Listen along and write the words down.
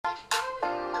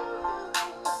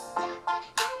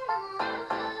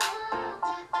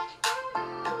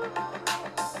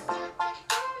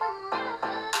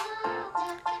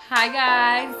Hi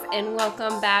guys, and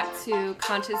welcome back to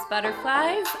Conscious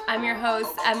Butterflies. I'm your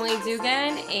host, Emily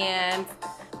Dugan, and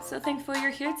I'm so thankful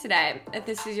you're here today. If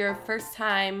this is your first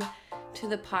time to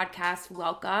the podcast,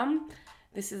 welcome.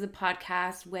 This is a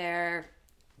podcast where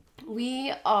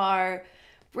we are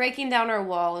breaking down our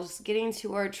walls, getting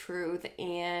to our truth,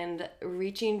 and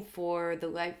reaching for the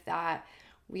life that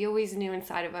we always knew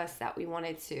inside of us that we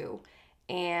wanted to.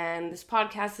 And this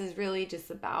podcast is really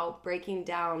just about breaking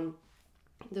down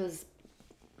those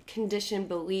conditioned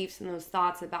beliefs and those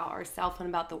thoughts about ourselves and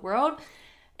about the world,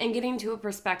 and getting to a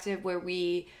perspective where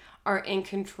we are in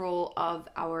control of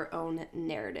our own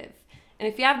narrative.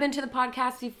 And if you have been to the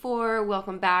podcast before,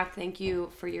 welcome back. Thank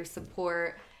you for your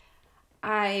support.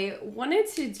 I wanted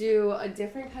to do a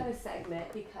different kind of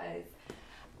segment because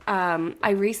I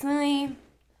recently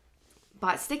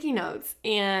bought sticky notes,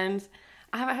 and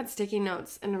I haven't had sticky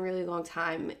notes in a really long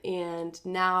time, and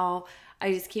now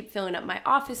I just keep filling up my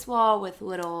office wall with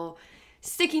little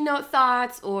sticky note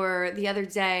thoughts. Or the other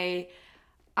day,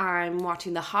 I'm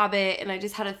watching The Hobbit, and I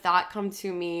just had a thought come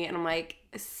to me, and I'm like,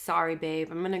 sorry, babe,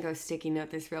 I'm going to go sticky note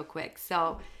this real quick.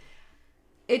 So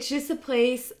it's just a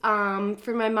place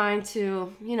for my mind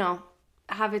to,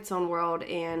 have its own world,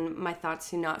 and my thoughts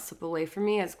to not slip away from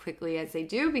me as quickly as they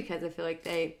do, because I feel like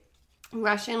they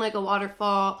rush in like a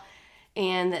waterfall,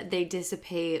 and they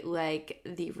dissipate like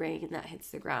the rain that hits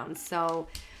the ground. So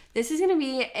this is going to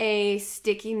be a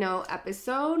sticky note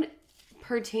episode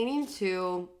pertaining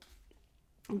to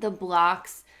the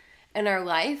blocks in our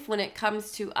life when it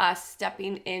comes to us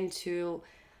stepping into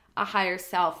a higher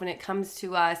self, when it comes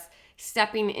to us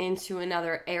stepping into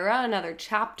another era, another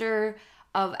chapter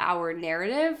of our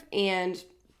narrative, and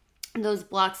those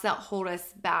blocks that hold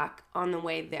us back on the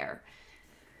way there,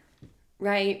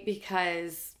 right?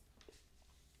 Because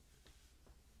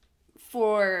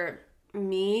for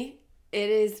me,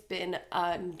 it has been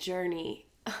a journey.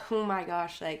 Oh my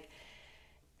gosh, it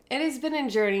has been a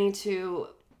journey to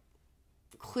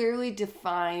clearly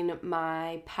define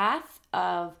my path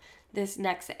of this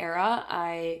next era.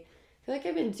 I feel like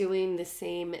I've been doing the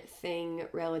same thing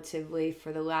relatively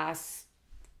for the last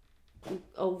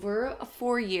over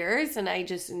 4 years, and I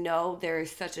just know there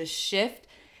is such a shift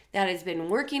that has been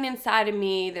working inside of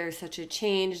me. There's such a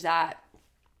change that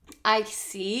I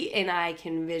see and I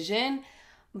can vision,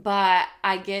 but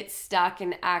I get stuck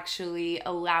in actually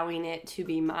allowing it to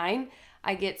be mine.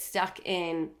 I get stuck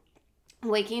in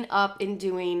waking up and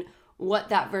doing what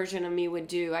that version of me would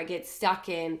do. I get stuck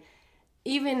in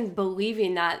even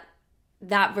believing that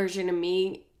that version of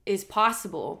me is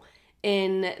possible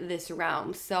in this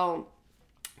realm. So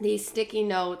these sticky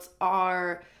notes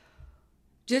are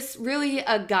just really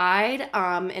a guide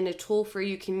and a tool for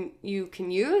you can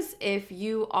use if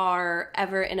you are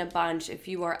ever in a bunch, if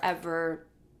you are ever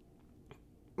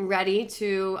ready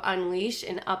to unleash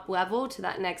and up level to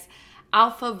that next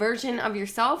alpha version of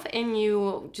yourself, and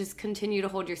you just continue to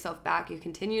hold yourself back, you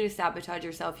continue to sabotage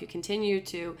yourself, you continue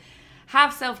to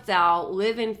have self-doubt,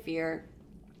 live in fear.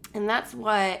 And that's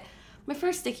what my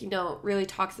first sticky note really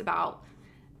talks about,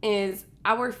 is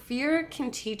our fear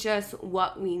can teach us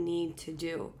what we need to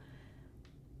do.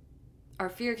 Our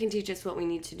fear can teach us what we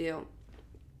need to do.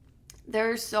 There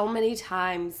are so many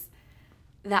times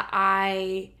that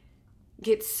I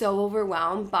get so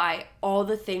overwhelmed by all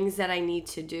the things that I need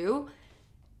to do,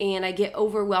 and I get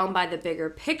overwhelmed by the bigger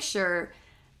picture,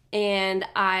 and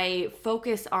I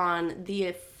focus on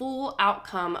the full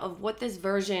outcome of what this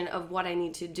version of what I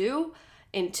need to do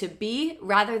and to be,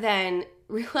 rather than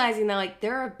realizing that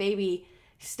there are baby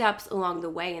steps along the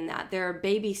way in that. There are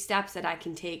baby steps that I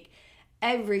can take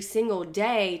every single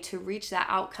day to reach that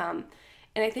outcome.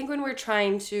 And I think when we're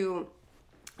trying to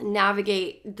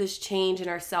navigate this change in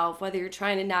ourselves, whether you're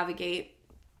trying to navigate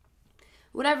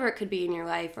whatever it could be in your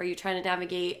life, are you trying to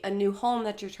navigate a new home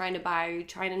that you're trying to buy? Are you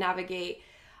trying to navigate,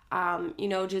 are you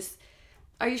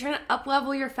trying to up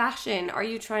level your fashion? Are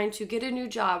you trying to get a new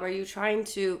job? Are you trying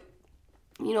to,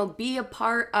 be a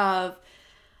part of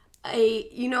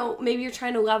maybe you're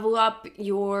trying to level up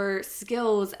your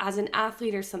skills as an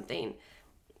athlete or something.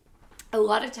 A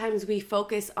lot of times we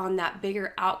focus on that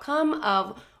bigger outcome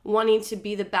of wanting to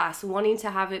be the best, wanting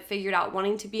to have it figured out,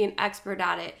 wanting to be an expert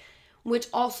at it, which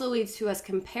also leads to us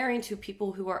comparing to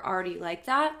people who are already like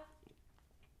that.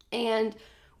 And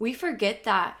we forget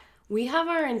that we have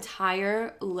our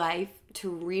entire life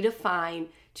to redefine,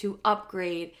 to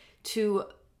upgrade, to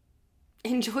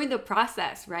enjoy the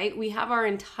process, right? We have our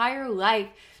entire life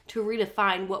to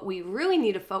redefine. What we really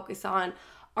need to focus on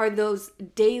are those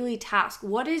daily tasks.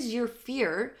 What is your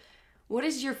fear? What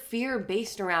is your fear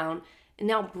based around? And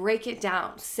now break it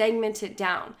down, segment it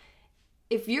down.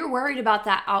 if you're worried about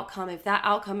that outcome, if that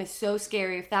outcome is so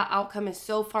scary, if that outcome is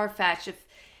so far-fetched, if,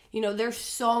 there's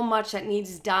so much that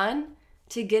needs done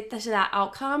to get to that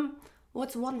outcome,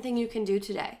 what's one thing you can do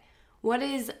today? What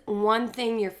is one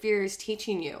thing your fear is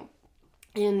teaching you?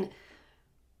 And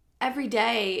every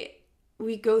day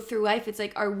we go through life, it's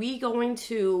like, are we going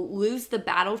to lose the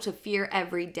battle to fear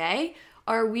every day?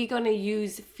 Or are we going to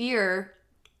use fear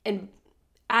and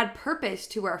add purpose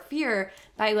to our fear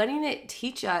by letting it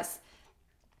teach us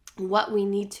what we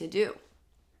need to do?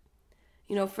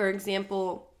 For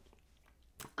example,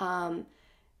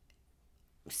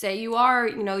 say you are,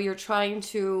 you're trying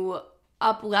to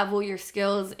up level your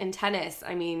skills in tennis.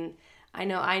 I mean, I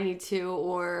know I need to,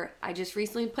 or I just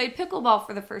recently played pickleball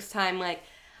for the first time. Like,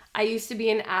 I used to be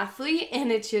an athlete,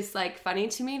 and it's just like funny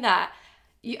to me that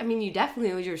you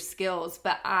definitely lose your skills,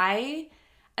 but I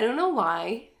don't know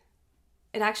why.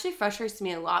 It actually frustrates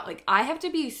me a lot. Like, I have to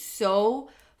be so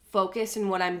focused in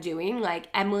what I'm doing. Like,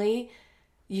 Emily,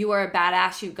 you are a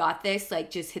badass. You got this. Like,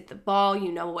 just hit the ball.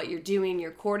 You know what you're doing.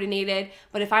 You're coordinated.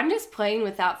 But if I'm just playing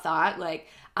without thought, like,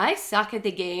 I suck at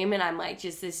the game, and I'm like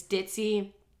just this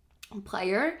ditzy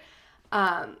player.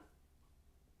 But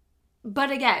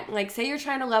again, like, say you're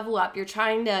trying to level up. You're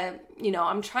trying to,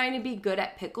 I'm trying to be good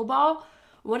at pickleball.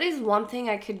 What is one thing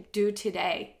I could do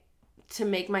today to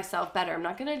make myself better? I'm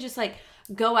not going to just like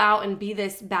go out and be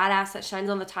this badass that shines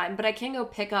all the time, but I can go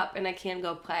pick up and I can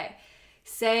go play.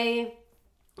 Say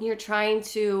you're trying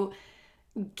to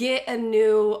get a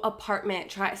new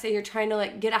apartment. Say you're trying to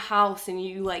like get a house and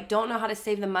you like don't know how to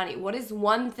save the money. What is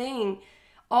one thing?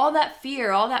 All that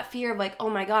fear of like, oh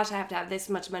my gosh, I have to have this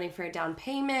much money for a down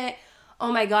payment.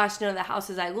 Oh my gosh, none of the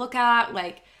houses I look at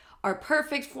like are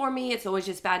perfect for me. It's always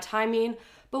just bad timing.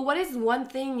 But what is one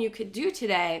thing you could do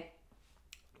today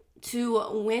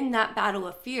to win that battle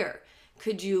of fear?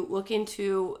 Could you look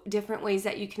into different ways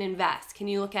that you can invest? Can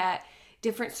you look at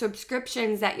different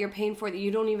subscriptions that you're paying for that you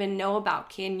don't even know about?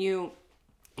 Can you,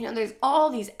 there's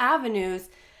all these avenues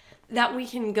that we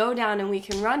can go down and we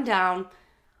can run down,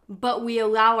 but we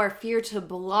allow our fear to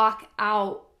block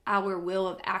out our will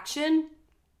of action.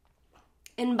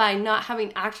 And by not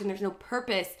having action, there's no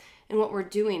purpose in what we're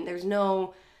doing. There's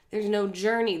no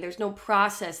journey. There's no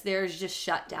process. There's just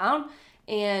shut down.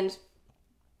 And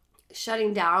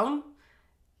shutting down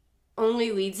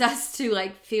only leads us to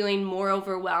like feeling more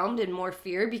overwhelmed and more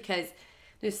fear, because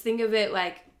just think of it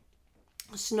like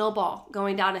a snowball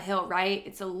going down a hill, right?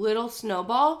 It's a little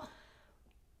snowball,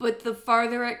 but the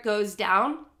farther it goes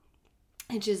down,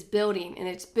 it's just building and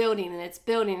it's building and it's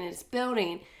building and it's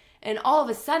building. And all of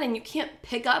a sudden you can't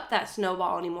pick up that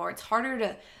snowball anymore. It's harder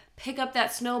to pick up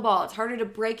that snowball. It's harder to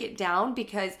break it down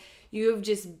because you have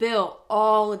just built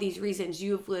all of these reasons.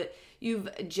 You've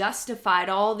justified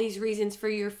all these reasons for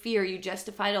your fear. You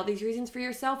justified all these reasons for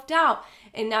your self-doubt.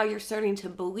 And now you're starting to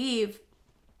believe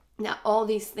that all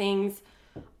these things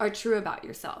are true about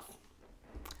yourself.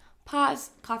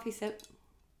 Pause. Coffee sip.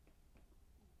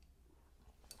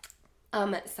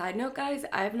 Side note, guys,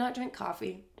 I have not drank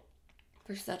coffee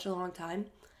for such a long time.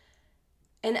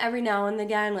 And every now and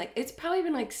again, like, it's probably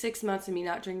been like 6 months of me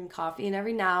not drinking coffee. And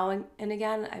every now and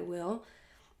again, I will.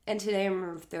 And today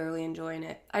I'm thoroughly enjoying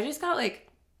it. I just got I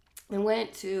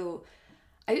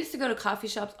used to go to coffee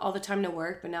shops all the time to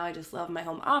work, but now I just love my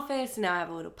home office. And now I have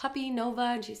a little puppy, Nova,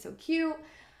 and she's so cute.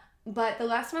 But the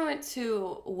last time I went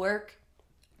to work,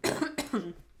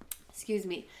 excuse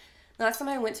me, the last time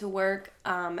I went to work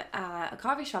at a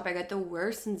coffee shop, I got the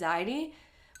worst anxiety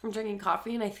from drinking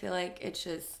coffee, and I feel like it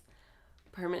just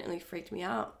permanently freaked me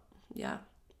out. Yeah.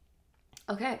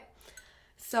 Okay.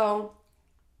 So,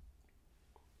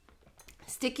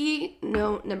 sticky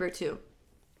note number 2.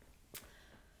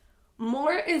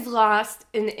 More is lost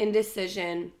in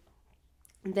indecision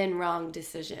than wrong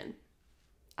decision.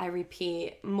 I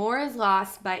repeat, more is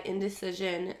lost by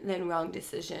indecision than wrong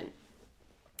decision.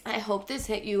 I hope this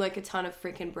hit you like a ton of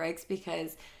freaking bricks,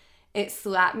 because it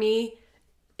slapped me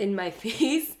in my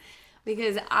face,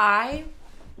 because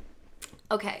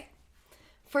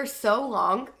for so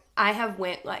long, I have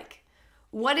went like,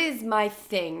 what is my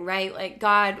thing, right? Like,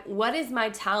 God, what is my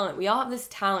talent? We all have this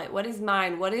talent. What is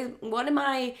mine? What am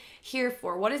I here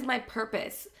for? What is my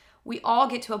purpose? We all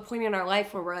get to a point in our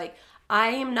life where we're like, I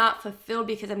am not fulfilled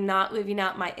because I'm not living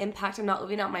out my impact. I'm not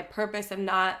living out my purpose. I'm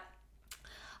not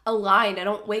aligned. I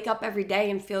don't wake up every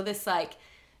day and feel this like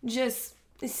just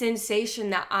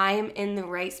sensation that I am in the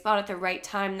right spot at the right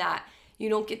time, that you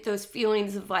don't get those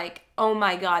feelings of like, oh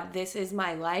my God, this is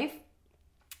my life.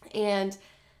 And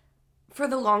for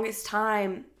the longest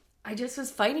time, I just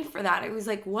was fighting for that. It was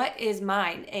like, what is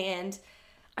mine? And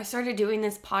I started doing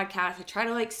this podcast. I tried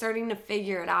to starting to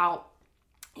figure it out.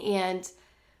 And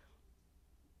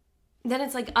then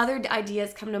it's like other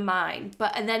ideas come to mind.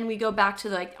 And then we go back to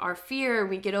like our fear,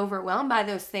 we get overwhelmed by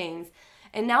those things.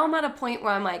 And now I'm at a point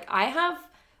where I'm like, I have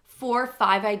 4 or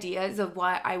 5 ideas of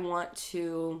what I want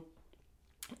to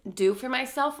do for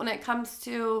myself when it comes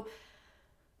to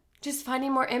just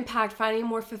finding more impact, finding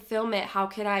more fulfillment. How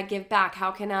can I give back?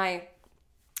 How can I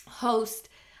host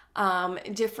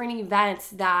different events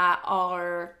that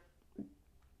are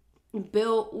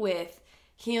built with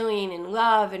healing and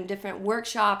love and different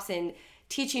workshops and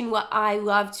teaching what I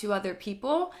love to other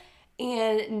people?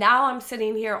 And now I'm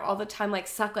sitting here all the time like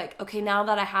stuck, like, okay, now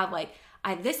that I have like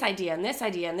this idea and this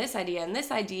idea and this idea and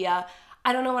this idea,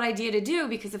 I don't know what idea to do,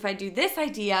 because if I do this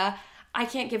idea, I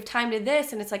can't give time to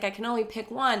this, and it's like I can only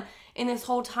pick one. And this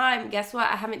whole time, guess what?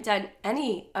 I haven't done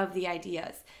any of the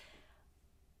ideas.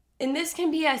 And this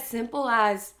can be as simple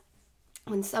as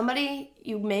when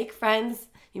you make friends,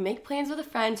 you make plans with a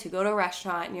friend to go to a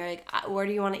restaurant, and you're like, where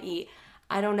do you want to eat?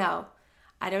 I don't know.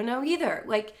 I don't know either.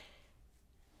 Like,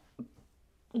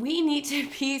 we need to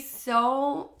be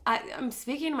I'm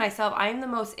speaking to myself. I am the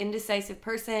most indecisive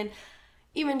person.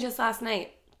 Even just last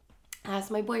night, I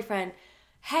asked my boyfriend,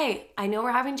 hey, I know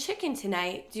we're having chicken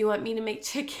tonight. Do you want me to make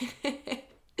chicken?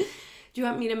 Do you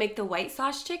want me to make the white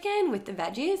sauce chicken with the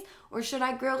veggies? Or should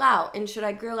I grill out? And should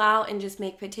I grill out and just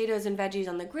make potatoes and veggies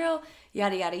on the grill?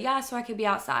 Yada, yada, yada, so I could be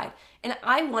outside. And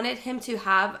I wanted him to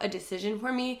have a decision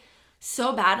for me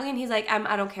so badly. And he's like,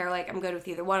 I don't care. Like, I'm good with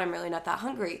either one. I'm really not that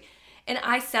hungry. And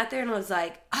I sat there and was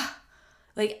like,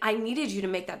 like, I needed you to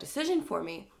make that decision for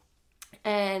me.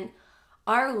 And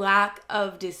our lack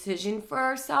of decision for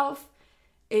ourselves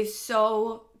is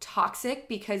so toxic,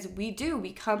 because we do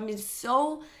become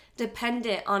so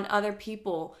dependent on other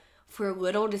people for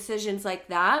little decisions like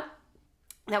that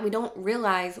we don't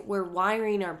realize we're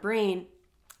wiring our brain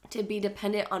to be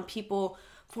dependent on people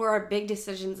for our big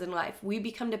decisions in life. We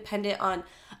become dependent on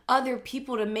other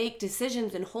people to make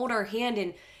decisions and hold our hand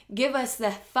and give us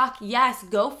the fuck yes,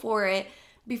 go for it,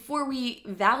 before we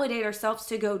validate ourselves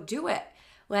to go do it.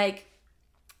 Like,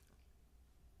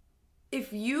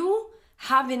 if you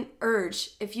have an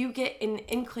urge, if you get an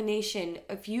inclination,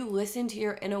 if you listen to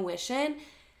your intuition,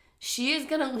 she is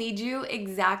going to lead you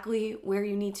exactly where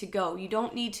you need to go. You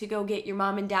don't need to go get your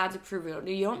mom and dad's approval.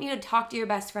 You don't need to talk to your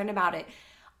best friend about it.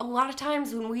 A lot of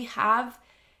times when we have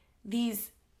these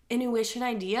intuition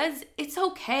ideas, it's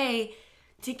okay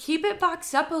to keep it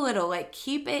boxed up a little. Like,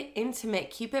 keep it intimate,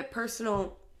 keep it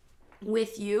personal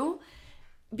with you,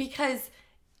 because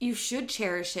you should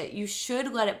cherish it. You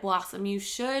should let it blossom.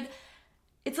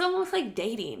 It's almost like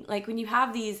dating. Like, when you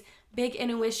have these big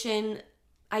intuition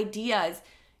ideas,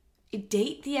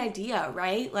 date the idea,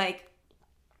 right? Like,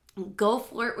 go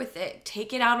flirt with it.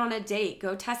 Take it out on a date.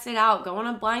 Go test it out. Go on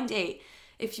a blind date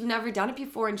if you've never done it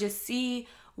before, and just see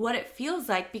what it feels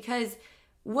like. Because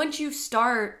once you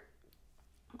start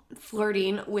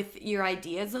flirting with your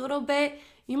ideas a little bit,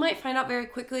 you might find out very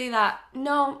quickly that,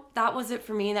 no, that wasn't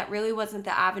for me. That really wasn't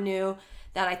the avenue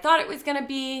that I thought it was going to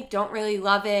be. Don't really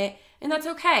love it. And that's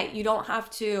okay. You don't have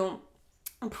to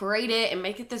parade it and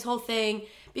make it this whole thing,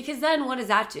 because then what does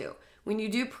that do? When you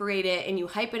do parade it and you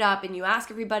hype it up and you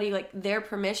ask everybody like their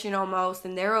permission almost,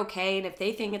 and they're okay, and if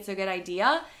they think it's a good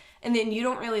idea, and then you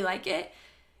don't really like it,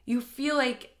 you feel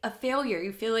like a failure.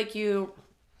 You feel like you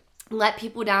let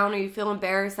people down, or you feel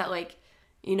embarrassed that, like,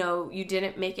 you know, you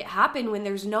didn't make it happen, when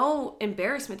there's no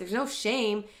embarrassment, there's no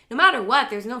shame. No matter what,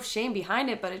 there's no shame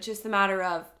behind it, but it's just a matter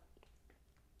of,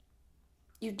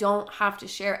 you don't have to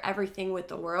share everything with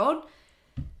the world,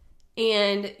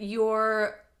 and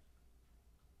you're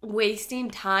wasting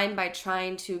time by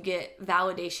trying to get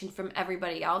validation from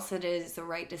everybody else that it is the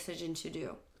right decision to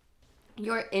do.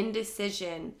 Your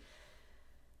indecision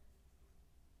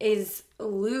is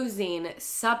losing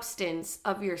substance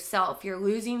of yourself. You're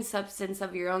losing substance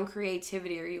of your own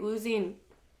creativity, or you're losing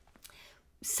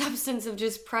substance of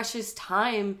just precious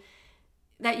time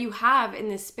that you have in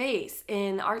this space.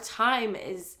 And our time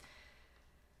isn't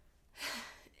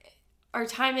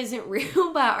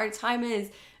real, but our time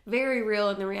is very real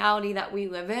in the reality that we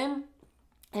live in.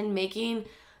 And making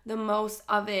the most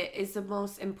of it is the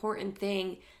most important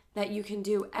thing that you can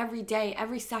do every day,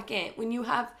 every second. When you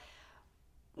have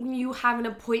an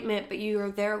appointment, but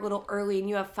you're there a little early and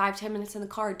you have 5-10 minutes in the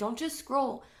car, don't just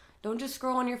scroll. Don't just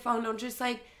scroll on your phone. Don't just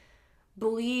like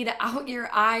bleed out your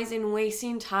eyes and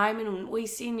wasting time and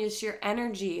wasting just your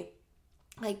energy.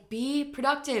 Like, be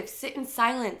productive. Sit in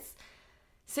silence.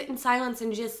 Sit in silence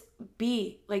and just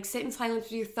be. Like, sit in silence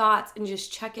with your thoughts and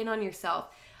just check in on yourself.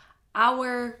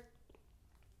 Our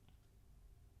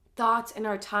thoughts and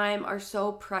our time are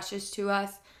so precious to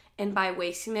us, and by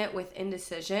wasting it with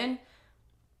indecision,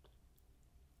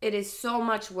 it is so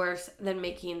much worse than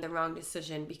making the wrong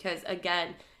decision, because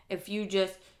again, if you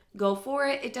just go for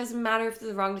it, it doesn't matter if it's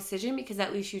the wrong decision, because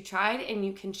at least you tried and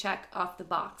you can check off the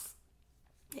box.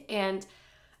 And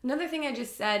another thing I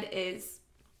just said is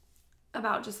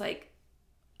about just like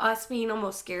us being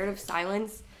almost scared of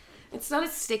silence. It's not a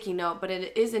sticky note, but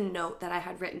it is a note that I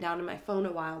had written down in my phone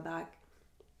a while back.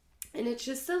 And it's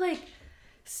just to like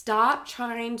stop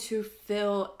trying to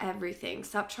fill everything.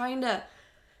 Stop trying to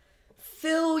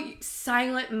fill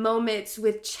silent moments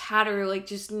with chatter, like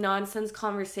just nonsense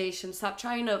conversation. Stop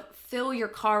trying to fill your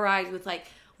car rides with like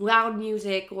loud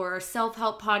music or a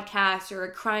self-help podcast or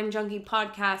a crime junkie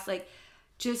podcast. Like,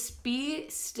 just be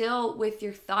still with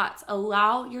your thoughts.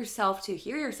 Allow yourself to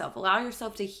hear yourself. Allow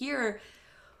yourself to hear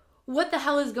what the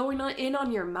hell is going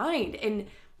on your mind. And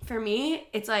for me,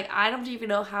 it's like, I don't even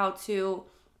know how to...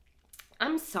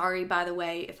 I'm sorry, by the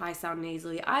way, if I sound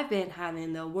nasally. I've been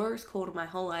having the worst cold of my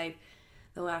whole life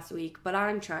the last week, but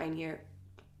I'm trying here.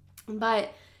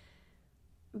 But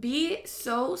be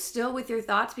so still with your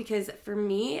thoughts, because for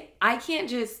me, I can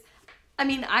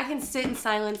sit in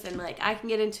silence and like I can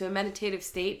get into a meditative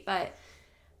state, but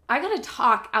I gotta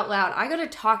talk out loud. I gotta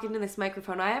talk into this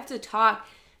microphone. I have to talk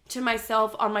to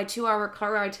myself on my 2-hour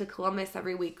car ride to Columbus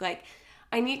every week. Like,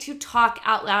 I need to talk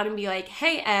out loud and be like,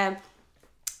 hey,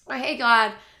 or hey,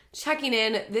 God, checking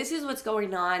in. This is what's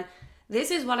going on.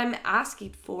 This is what I'm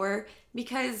asking for,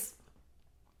 because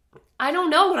I don't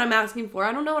know what I'm asking for.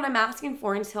 I don't know what I'm asking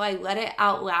for until I let it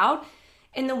out loud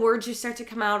and the words just start to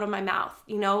come out of my mouth.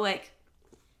 You know, like,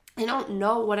 I don't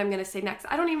know what I'm going to say next.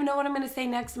 I don't even know what I'm going to say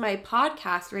next in my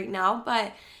podcast right now,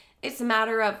 but it's a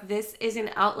matter of, this is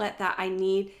an outlet that I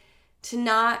need to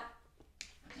not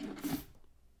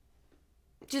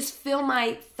just fill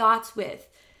my thoughts with.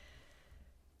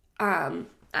 I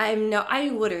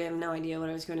literally have no idea what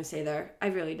I was going to say there. I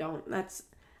really don't.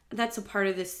 That's a part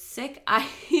of this sick. I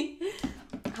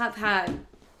have had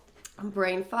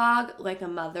brain fog like a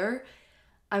mother.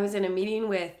 I was in a meeting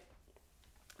with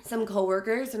some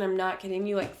coworkers, and I'm not kidding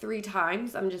you, like 3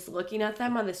 times. I'm just looking at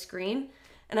them on the screen,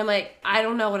 and I'm like, I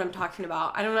don't know what I'm talking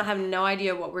about. I have no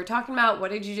idea what we're talking about. What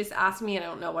did you just ask me? I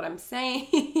don't know what I'm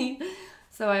saying.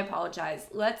 So I apologize.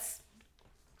 Let's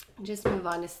just move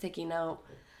on to sticky note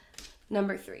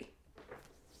number 3.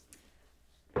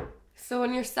 So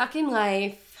when you're stuck in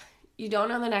life, you don't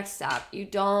know the next step. You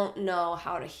don't know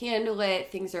how to handle it.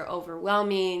 Things are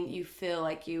overwhelming. You feel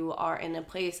like you are in a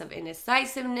place of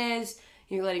indecisiveness.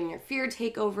 You're letting your fear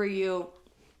take over you.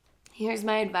 Here's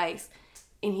my advice,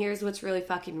 and here's what's really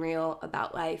fucking real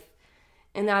about life.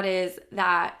 And that is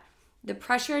that the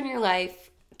pressure in your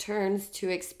life turns to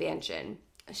expansion.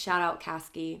 Shout out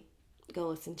Kasky. Go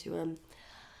listen to him.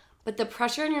 But the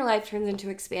pressure in your life turns into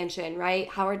expansion, right?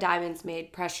 How are diamonds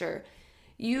made? Pressure.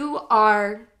 You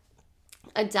are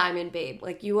a diamond, babe.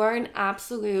 Like, you are an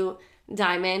absolute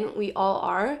diamond. We all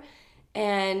are.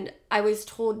 And I was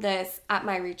told this at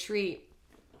my retreat.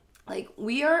 Like,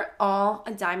 we are all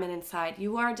a diamond inside.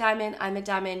 You are a diamond. I'm a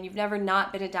diamond. You've never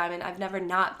not been a diamond. I've never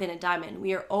not been a diamond.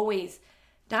 We are always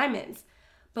diamonds.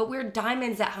 But we're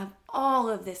diamonds that have all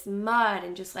of this mud,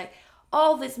 and just like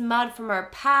all this mud from our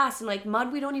past, and like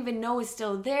mud we don't even know is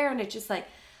still there, and it's just like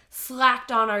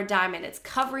slacked on our diamond. It's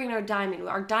covering our diamond.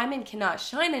 Our diamond cannot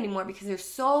shine anymore because there's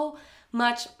so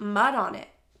much mud on it.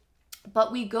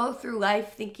 But we go through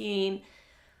life thinking,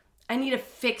 I need to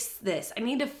fix this. I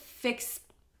need to fix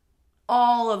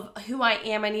all of who I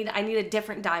am. I need a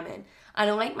different diamond. I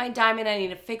don't like my diamond. I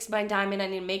need to fix my diamond. I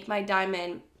need to make my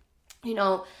diamond,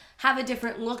 have a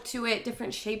different look to it,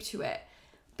 different shape to it.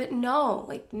 But no,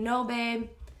 babe.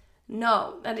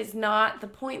 No, that is not the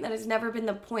point. That has never been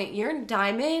the point. Your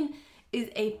diamond is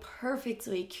a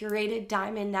perfectly curated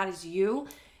diamond. That is you.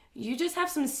 You just have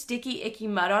some sticky, icky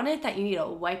mud on it that you need to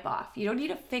wipe off. You don't need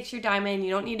to fix your diamond.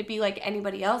 You don't need to be like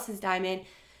anybody else's diamond.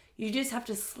 You just have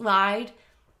to slide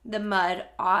the mud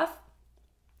off.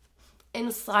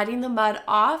 And sliding the mud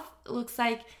off looks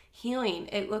like healing.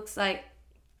 It looks like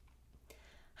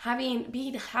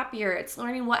being happier. It's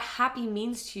learning what happy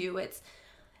means to you. It's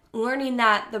learning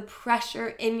that the pressure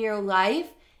in your life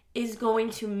is going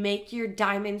to make your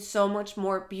diamond so much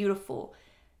more beautiful.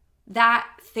 That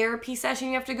therapy session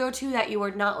you have to go to that you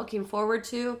are not looking forward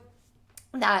to,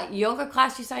 that yoga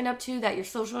class you signed up to, that your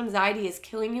social anxiety is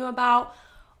killing you about,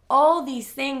 all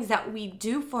these things that we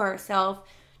do for ourselves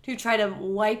to try to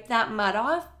wipe that mud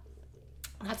off,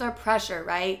 that's our pressure,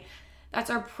 right? That's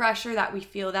our pressure that we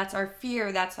feel. That's our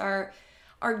fear. That's our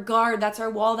guard. That's our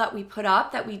wall that we put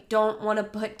up that we don't want to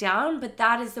put down. But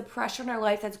that is the pressure in our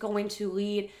life that's going to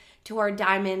lead to our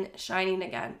diamond shining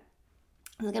again.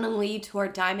 It's going to lead to our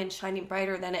diamond shining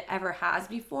brighter than it ever has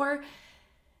before.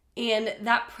 And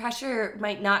that pressure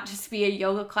might not just be a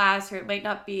yoga class, or it might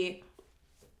not be,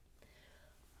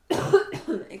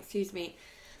 excuse me,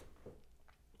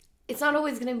 it's not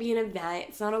always going to be an event.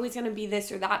 It's not always going to be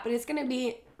this or that, but it's going to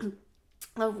be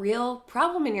a real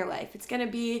problem in your life. It's going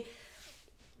to be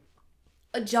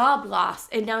a job loss,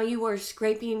 and now you are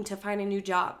scraping to find a new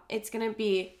job. It's going to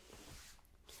be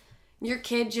your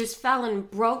kid just fell and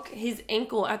broke his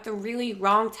ankle at the really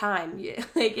wrong time.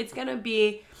 Like, it's going to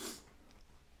be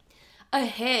a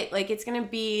hit. Like, it's going to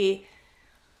be,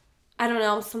 I don't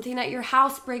know, something that your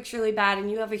house breaks really bad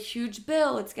and you have a huge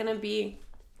bill. It's going to be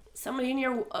somebody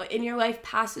in your life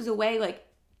passes away. Like,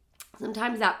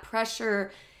 sometimes that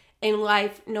pressure in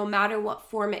life, no matter what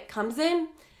form it comes in,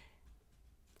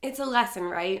 it's a lesson,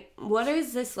 right? What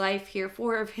is this life here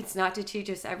for if it's not to teach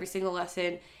us every single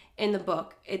lesson in the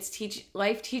book?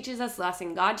 Life teaches us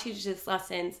lessons. God teaches us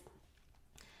lessons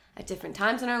at different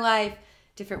times in our life,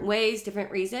 different ways,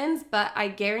 different reasons. But I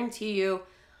guarantee you,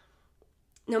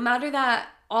 no matter that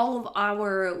all of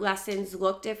our lessons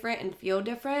look different and feel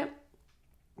different,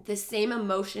 the same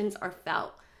emotions are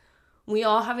felt. We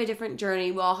all have a different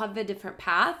journey. We all have a different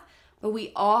path, but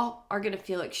we all are going to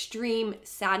feel extreme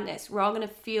sadness. We're all going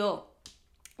to feel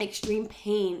extreme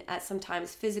pain at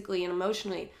sometimes physically and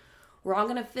emotionally. We're all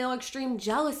going to feel extreme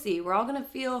jealousy. We're all going to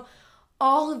feel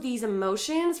all of these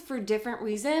emotions for different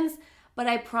reasons, but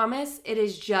I promise it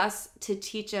is just to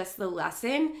teach us the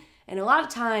lesson. And a lot of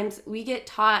times we get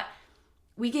taught,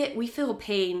 we feel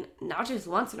pain not just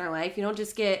once in our life. You don't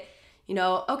just get,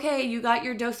 okay, you got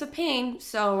your dose of pain,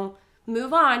 so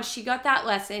move on. She got that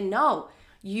lesson. No,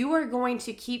 you are going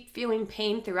to keep feeling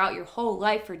pain throughout your whole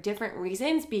life for different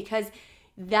reasons, because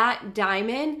that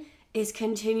diamond is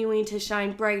continuing to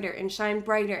shine brighter and shine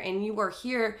brighter. And you are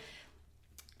here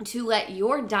to let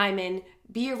your diamond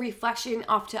be a reflection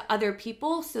off to other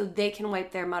people so they can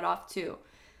wipe their mud off too.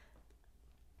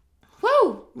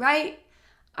 Woo, right?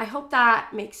 I hope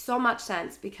that makes so much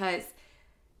sense, because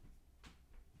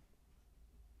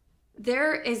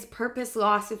there is purpose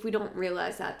loss if we don't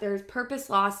realize that. There's purpose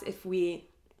loss if we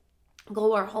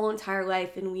go our whole entire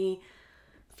life and we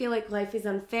feel like life is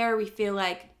unfair. We feel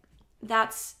like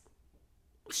that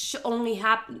should only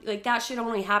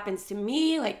happen to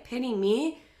me, like pity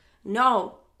me.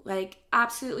 No, like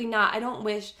absolutely not. I don't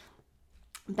wish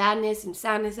badness and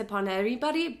sadness upon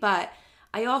everybody, but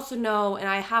I also know, and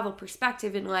I have a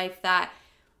perspective in life that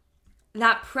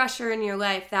pressure in your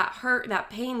life, that hurt, that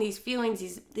pain, these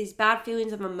feelings, these bad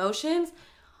feelings of emotions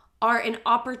are an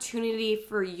opportunity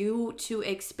for you to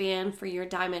expand, for your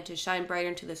diamond to shine brighter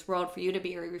into this world, for you to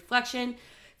be a reflection,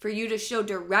 for you to show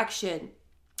direction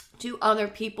to other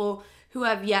people who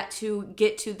have yet to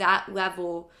get to that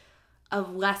level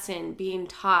of lesson being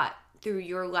taught through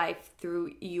your life,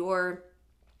 through your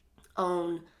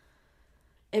own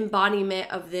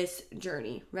embodiment of this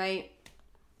journey, right?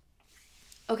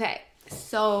 Okay,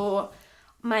 so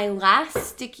my last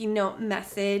sticky note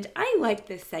message, I like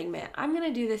this segment. I'm going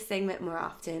to do this segment more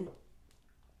often.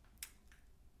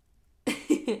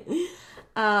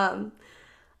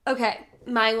 Okay,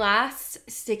 my last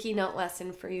sticky note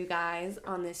lesson for you guys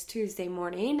on this Tuesday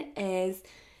morning is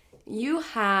you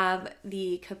have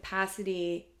the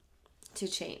capacity to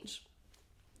change.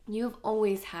 You've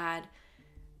always had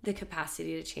the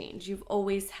capacity to change. You've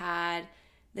always had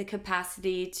the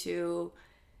capacity to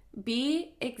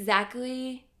be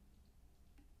exactly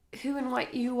who and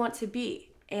what you want to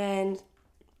be. And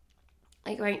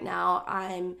like right now,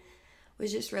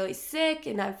 was just really sick,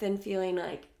 and I've been feeling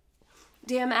like,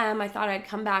 damn, I thought I'd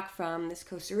come back from this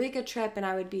Costa Rica trip and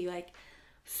I would be like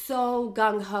so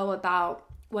gung-ho about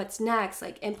what's next,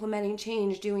 like implementing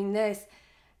change, doing this.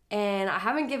 And I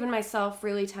haven't given myself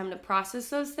really time to process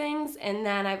those things. And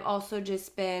then I've also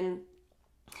just been,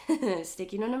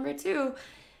 sticky note number 2,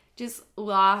 just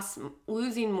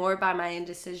losing more by my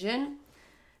indecision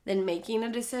than making a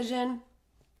decision.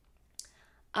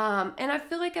 And I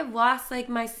feel like I've lost like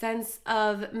my sense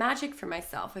of magic for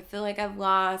myself. I feel like I've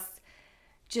lost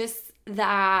just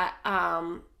that,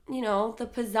 the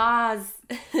pizzazz,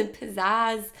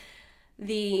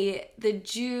 the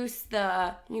juice,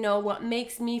 what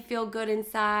makes me feel good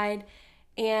inside.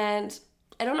 And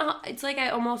I don't know, it's like I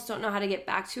almost don't know how to get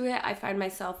back to it. I find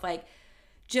myself like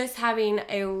just having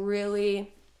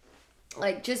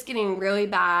just getting really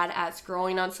bad at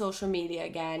scrolling on social media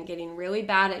again, getting really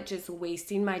bad at just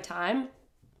wasting my time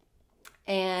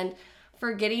and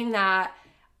forgetting that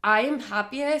I am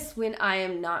happiest when I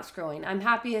am not scrolling. I'm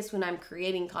happiest when I'm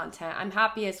creating content. I'm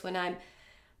happiest when I'm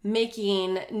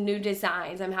making new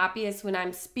designs. I'm happiest when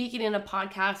I'm speaking in a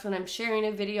podcast, when I'm sharing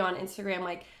a video on Instagram.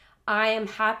 Like, I am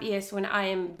happiest when I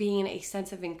am being a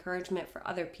sense of encouragement for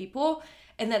other people,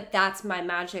 and that's my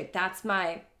magic. That's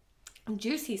my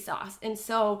juicy sauce. And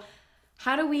so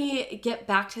how do we get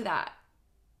back to that?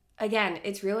 Again,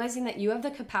 it's realizing that you have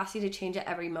the capacity to change at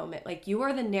every moment. Like, you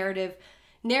are the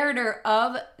narrator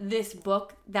of this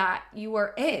book that you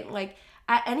are in. Like,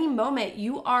 at any moment,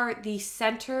 you are the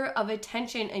center of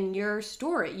attention in your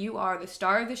story. You are the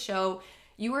star of the show.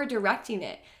 You are directing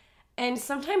it. And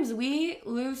sometimes we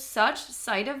lose such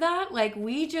sight of that. Like,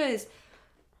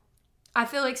 I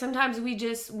feel like sometimes we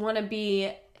just want to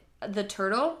be the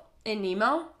turtle in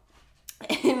Nemo.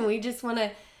 And we just want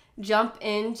to jump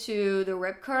into the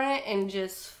rip current and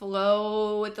just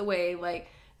flow with the wave. Like,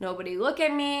 nobody look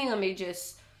at me. Let me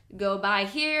just go by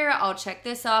here. I'll check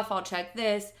this off. I'll check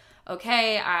this.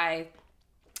 Okay, I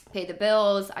pay the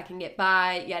bills. I can get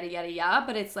by, yada, yada, yada.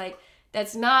 But it's like,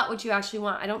 that's not what you actually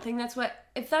want. I don't think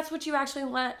if that's what you actually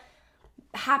want,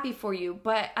 happy for you.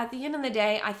 But at the end of the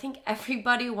day, I think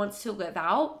everybody wants to live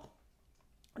out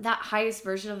that highest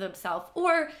version of themselves.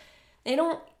 Or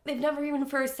they've never even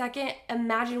for a second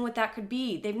imagined what that could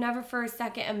be. They've never for a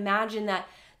second imagined that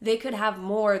they could have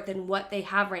more than what they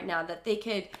have right now, that they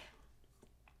could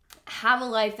have a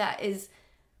life that is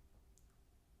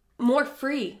more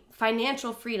free,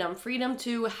 financial freedom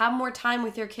to have more time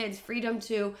with your kids, freedom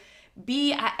to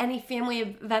be at any family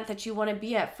event that you want to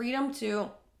be at, freedom to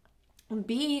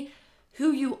be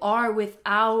who you are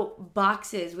without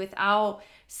boxes, without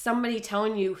somebody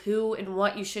telling you who and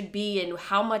what you should be and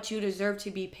how much you deserve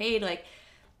to be paid. Like,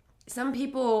 some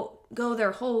people go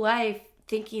their whole life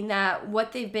thinking that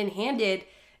what they've been handed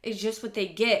is just what they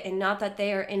get, and not that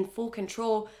they are in full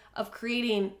control of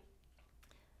creating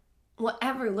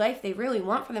whatever life they really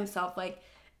want for themselves. Like,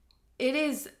 it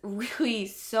is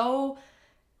really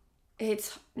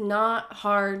it's not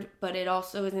hard, but it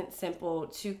also isn't simple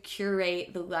to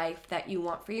curate the life that you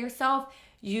want for yourself.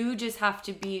 You just have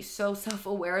to be so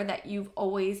self-aware that you've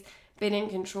always been in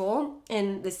control.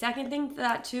 And the second thing to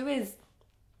that too is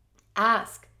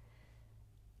ask.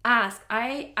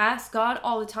 I ask God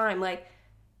all the time, like,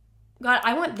 God,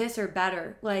 I want this or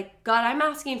better. Like, God, I'm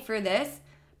asking for this,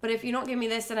 but if you don't give me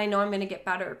this, then I know I'm going to get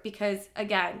better. Because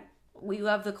again, we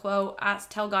love the quote,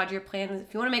 tell God your plans.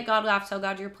 If you want to make God laugh, tell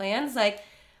God your plans. Like,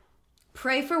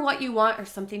 pray for what you want or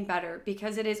something better,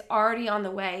 because it is already on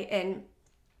the way. And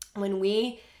when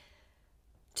we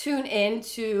tune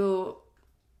into,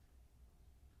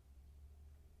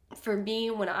 for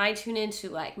me, when I tune into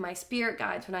like my spirit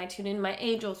guides, when I tune in my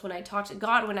angels, when I talk to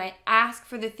God, when I ask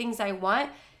for the things I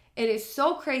want, it is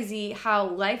so crazy how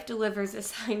life delivers the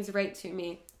signs right to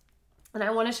me. And I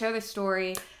want to share this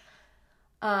story.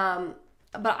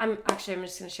 But I'm just going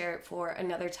to share it for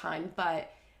another time.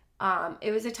 But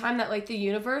it was a time that like the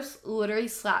universe literally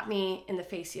slapped me in the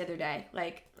face the other day.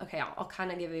 Like, okay, I'll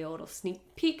kind of give you a little sneak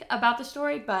peek about the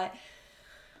story, but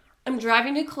I'm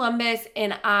driving to Columbus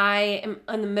and I am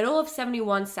in the middle of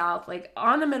 71 South, like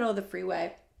on the middle of the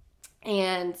freeway,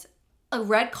 and a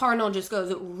red Cardinal just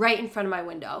goes right in front of my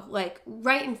window, like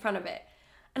right in front of it.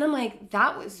 And I'm like,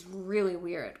 that was really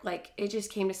weird. Like, it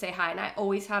just came to say hi. And I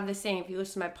always have this saying, if you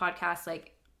listen to my podcast,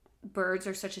 like, birds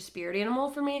are such a spirit animal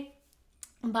for me.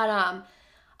 But,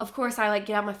 of course, I, like,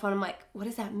 get out my phone. I'm like, what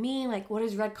does that mean? Like, what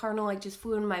does red Cardinal, like, just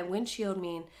flew in my windshield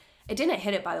mean? It didn't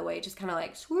hit it, by the way. It just kind of,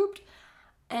 like, swooped.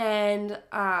 And,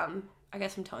 I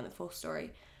guess I'm telling the full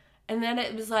story. And then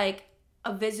it was, like,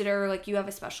 a visitor. Like, you have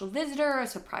a special visitor, a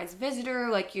surprise visitor.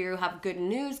 Like, you have good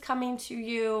news coming to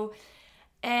you.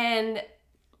 And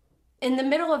in the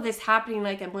middle of this happening,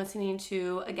 like, I'm listening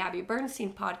to a Gabby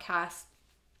Bernstein podcast,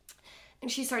 and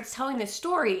she starts telling this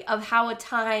story of how a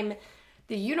time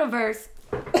the universe,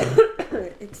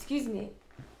 excuse me,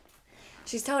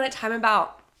 she's telling a time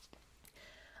about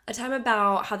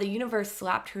how the universe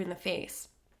slapped her in the face.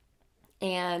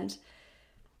 And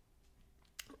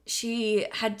she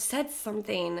had said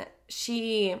something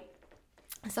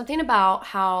about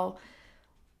how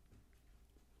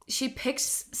she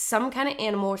picks some kind of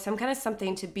animal or some kind of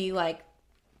something to be like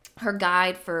her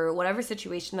guide for whatever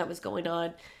situation that was going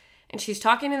on. And she's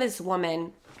talking to this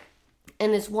woman,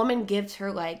 and this woman gives her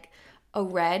like a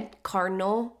red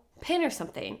cardinal pin or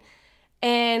something.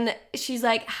 And she's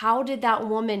like, how did that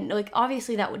woman, like,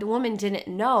 obviously the woman didn't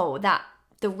know that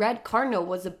the red cardinal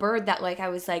was a bird that, like, I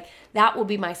was like, that will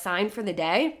be my sign for the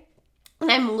day. And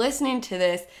I'm listening to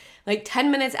this like 10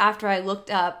 minutes after I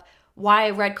looked up why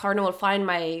a red cardinal would fly in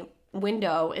my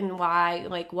window and why,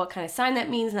 like, what kind of sign that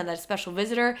means, and that that's a special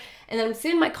visitor. And then I'm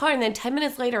sitting in my car, and then 10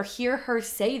 minutes later hear her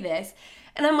say this.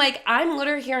 And I'm like, I'm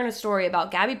literally hearing a story about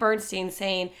Gabby Bernstein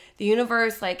saying the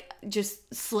universe, like,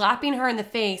 just slapping her in the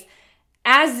face.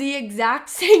 as the exact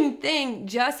same thing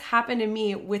just happened to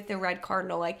me with the red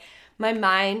cardinal. Like, my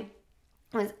mind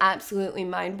was absolutely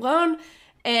mind blown.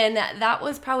 And that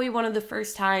was probably one of the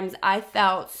first times I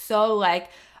felt so like,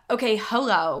 okay,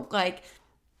 hello, like,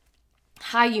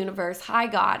 hi universe, hi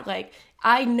God, like,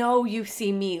 I know you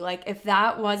see me. Like, if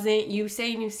that wasn't you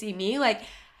saying you see me, like,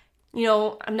 you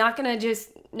know, I'm not gonna just,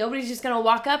 nobody's just gonna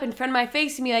walk up in front of my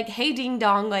face and be like, hey, ding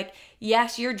dong, like,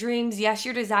 yes, your dreams, yes,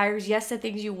 your desires, yes, the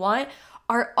things you want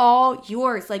are all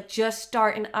yours. Like, just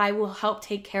start and I will help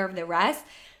take care of the rest.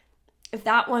 If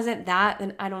that wasn't that,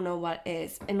 then I don't know what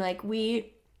is. And like,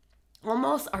 we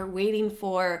almost are waiting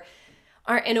for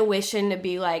our intuition to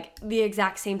be like the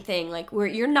exact same thing. Like, where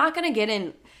you're not gonna get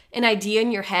an idea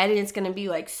in your head and it's gonna be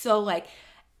like, so like,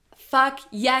 fuck,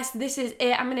 yes, this is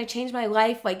it, I'm gonna change my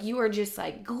life. Like, you are just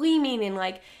like gleaming and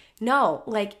like, no,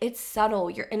 like, it's subtle.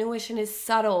 Your intuition is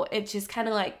subtle. It just kind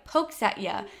of like pokes at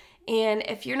you. And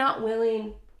if you're not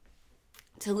willing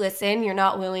to listen, you're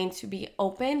not willing to be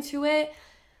open to it,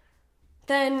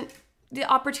 then the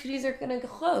opportunities are gonna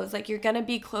close. Like, you're gonna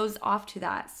be closed off to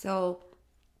that. So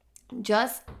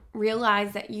just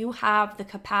realize that you have the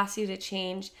capacity to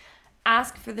change.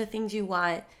 Ask for the things you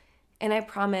want, and I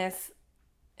promise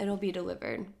it'll be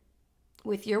delivered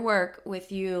with your work,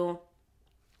 with you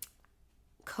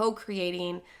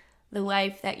co-creating the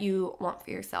life that you want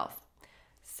for yourself.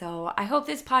 So I hope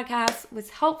this podcast was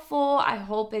helpful. I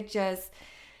hope it just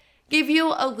gave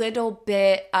you a little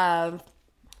bit of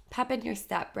pep in your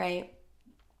step, right?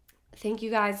 Thank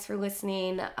you guys for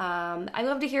listening. I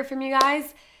love to hear from you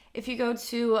guys. If you go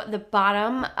to the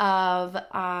bottom of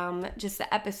just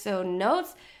the episode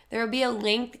notes, there will be a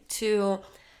link to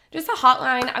just a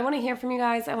hotline. I want to hear from you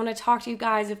guys. I want to talk to you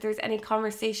guys. If there's any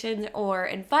conversations or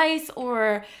advice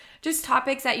or just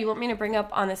topics that you want me to bring up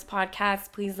on this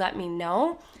podcast, please let me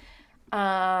know.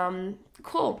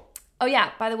 Cool. Oh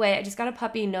yeah, by the way, I just got a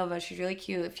puppy, Nova. She's really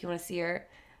cute. If you want to see her,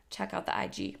 check out the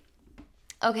IG.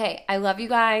 Okay, I love you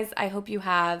guys. I hope you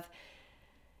have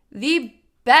the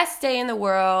best day in the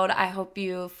world. I hope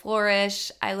you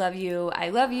flourish. I love you. I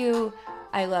love you.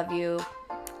 I love you.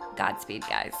 Godspeed,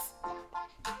 guys.